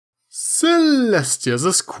Celestia,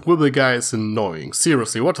 this Quibble guy is annoying.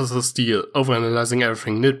 Seriously, what is his deal? Overanalyzing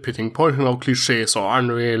everything, nitpicking, pointing out cliches or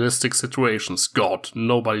unrealistic situations. God,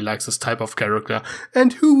 nobody likes this type of character.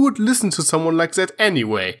 And who would listen to someone like that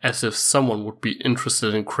anyway? As if someone would be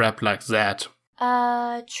interested in crap like that.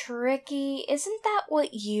 Tricky, isn't that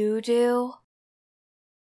what you do?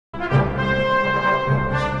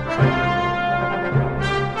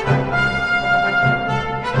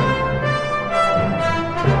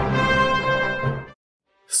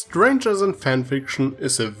 Strangers in Fanfiction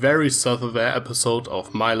is a very self-aware episode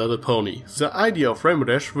of My Little Pony. The idea of Rainbow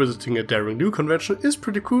Dash visiting a Daring Do convention is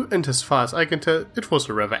pretty cool, and as far as I can tell, it was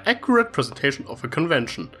a rather accurate presentation of a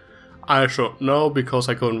convention. I should know because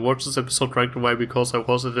I couldn't watch this episode right away because I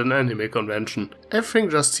was at an anime convention. Everything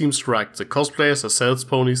just seems right, the cosplayers, the sales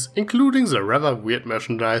ponies, including the rather weird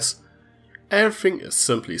merchandise. Everything is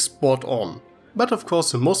simply spot on. But of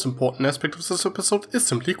course the most important aspect of this episode is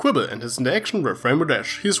simply Quibble and his interaction with Rainbow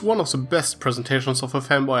Dash. He is one of the best presentations of a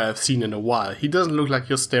fanboy I've seen in a while. He doesn't look like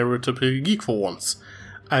your stereotypical geek for once.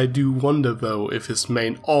 I do wonder though if his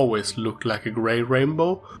mane always looked like a grey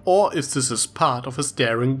rainbow, or if this is part of his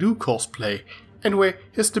Daring Do cosplay. Anyway,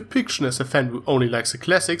 his depiction as a fan who only likes the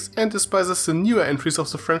classics and despises the newer entries of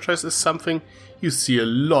the franchise is something you see a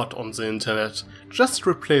lot on the internet. Just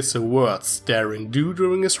replace the words Daring Do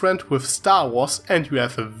during his rant with Star Wars and you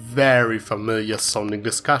have a very familiar sounding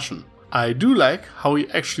discussion. I do like how he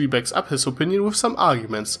actually backs up his opinion with some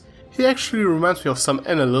arguments. He actually reminds me of some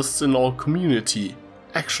analysts in our community.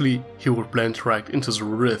 Actually, he would blend right into the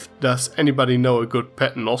riff. Does anybody know a good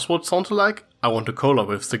Patton Oswalt sound alike? I want to collab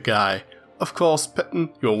with the guy. Of course, Patton,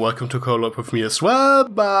 you're welcome to collab with me as well,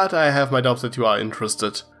 but I have my doubts that you are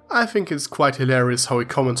interested. I think it's quite hilarious how he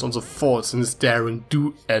comments on the faults in his Daring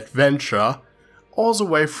Do adventure all the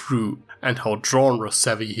way through, and how genre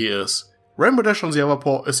savvy he is. Rainbow Dash on the other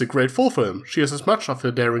paw is a great full film. She is as much of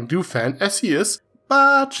a Daring Do fan as he is,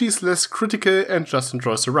 but she's less critical and just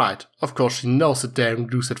enjoys the ride. Of course she knows that Daring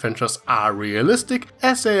Do's adventures are realistic,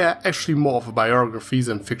 as they are actually more of a biography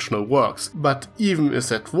than fictional works. But even if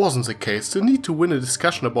that wasn't the case, the need to win a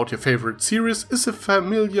discussion about your favorite series is a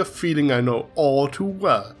familiar feeling I know all too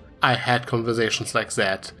well. I had conversations like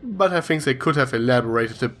that, but I think they could have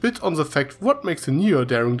elaborated a bit on the fact what makes the newer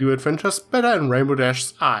Daring Do adventures better in Rainbow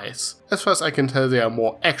Dash's eyes. As far as I can tell, they are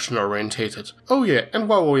more action orientated. Oh yeah, and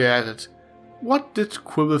while we're at it, what did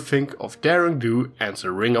Quibble think of Daring Do and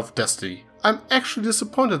the Ring of Destiny? I'm actually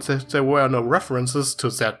disappointed that there were no references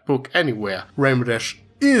to that book anywhere. Rainbow Dash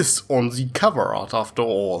is on the cover art after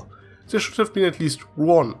all. There should have been at least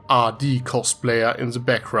one RD cosplayer in the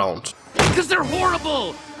background. Because they're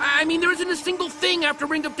horrible! I mean, there isn't a single thing after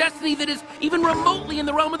Ring of Destiny that is even remotely in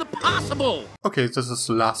the realm of the possible! Okay, this is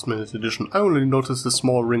the last minute edition. I only noticed a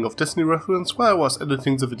small Ring of Destiny reference while I was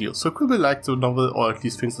editing the video, so Quibble liked the novel or at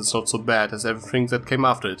least thinks it's not so bad as everything that came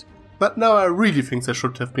after it. But now I really think there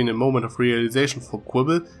should have been a moment of realization for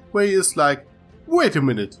Quibble where he is like, wait a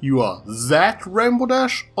minute, you are that Rainbow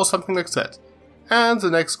Dash? Or something like that. And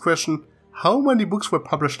the next question, how many books were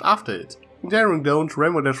published after it? In Daring Don't,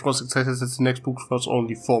 Rainbow Dash was excited that the next book was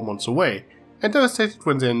only 4 months away, and devastated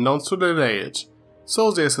when they announced to delay it. So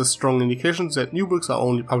there's a strong indication that new books are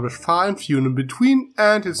only published far and few in between,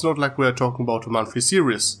 and it's not like we're talking about a monthly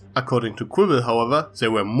series. According to Quibble, however, there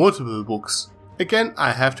were multiple books. Again,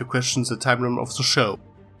 I have to question the timeline of the show.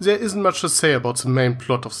 There isn't much to say about the main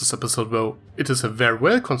plot of this episode though. It is a very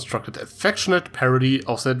well constructed, affectionate parody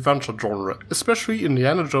of the adventure genre, especially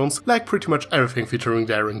Indiana Jones, like pretty much everything featuring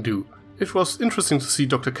Daring Do. It was interesting to see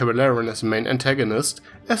Dr. Caballero as the main antagonist,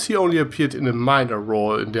 as he only appeared in a minor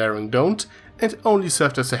role in Daring Don't, and only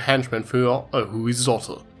served as a henchman for Ahui's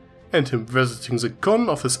daughter. And him visiting the con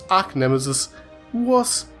of his arch-nemesis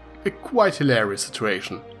was a quite hilarious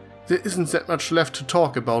situation. There isn't that much left to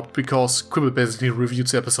talk about because Quibble basically reviewed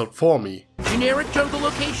the episode for me. Generic jungle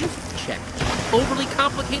locations? Check. Overly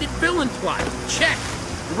complicated villain plot? Check.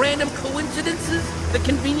 Random coincidences that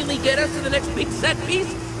conveniently get us to the next big set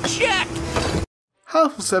piece? Check!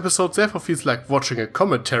 Half of the episode therefore feels like watching a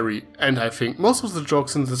commentary, and I think most of the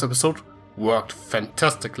jokes in this episode worked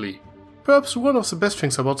fantastically. Perhaps one of the best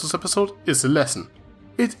things about this episode is the lesson.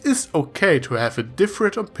 It is okay to have a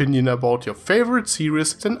different opinion about your favorite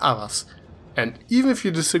series than others, and even if you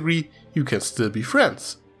disagree, you can still be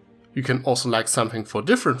friends. You can also like something for a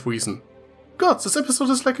different reason. God, this episode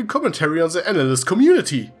is like a commentary on the Analyst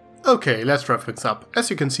community! Okay, let's wrap things up.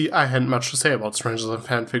 As you can see, I hadn't much to say about Strangers in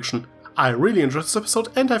Fanfiction. I really enjoyed this episode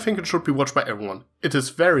and I think it should be watched by everyone. It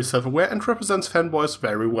is very self-aware and represents fanboys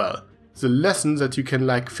very well. The lesson that you can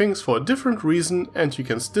like things for a different reason and you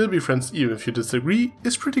can still be friends even if you disagree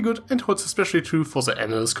is pretty good and holds especially true for the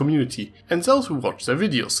Analyst community and those who watch their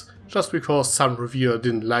videos. Just because some reviewer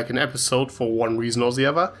didn't like an episode for one reason or the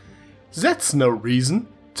other, that's no reason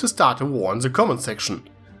to start a war in the comment section.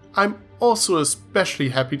 I'm also especially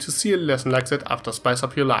happy to see a lesson like that after Spice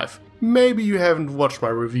Up Your Life. Maybe you haven't watched my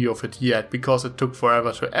review of it yet because it took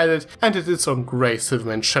forever to edit and it is on Grey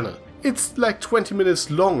Silverman's channel. It's like 20 minutes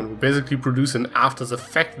long and we basically produce an after the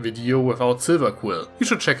fact video without Silverquill. You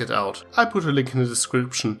should check it out. I put a link in the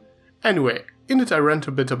description. Anyway, in it I rant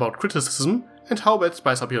a bit about criticism and how bad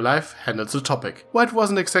Spice Up Your Life handled the topic. While it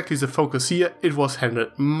wasn't exactly the focus here, it was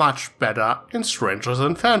handled much better in Strangers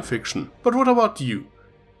and Fanfiction. But what about you?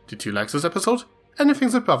 Did you like this episode? Anything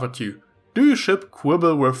that bothered you? Do you ship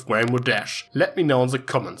Quibble with Rainbow Dash? Let me know in the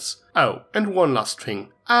comments. Oh, and one last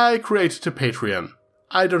thing. I created a Patreon.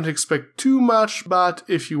 I don't expect too much, but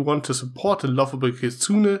if you want to support the lovable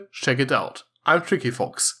kitsune, check it out. I'm Tricky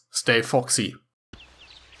Fox. Stay foxy.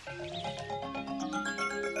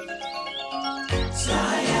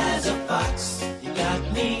 Sly as a fox, you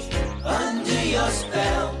got me under your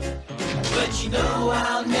spell. But you know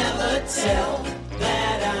I'll never tell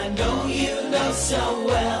that I know you know so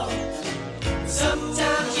well.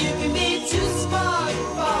 Sometimes you can be too smart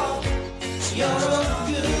for your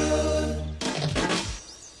own good,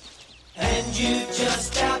 and you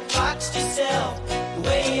just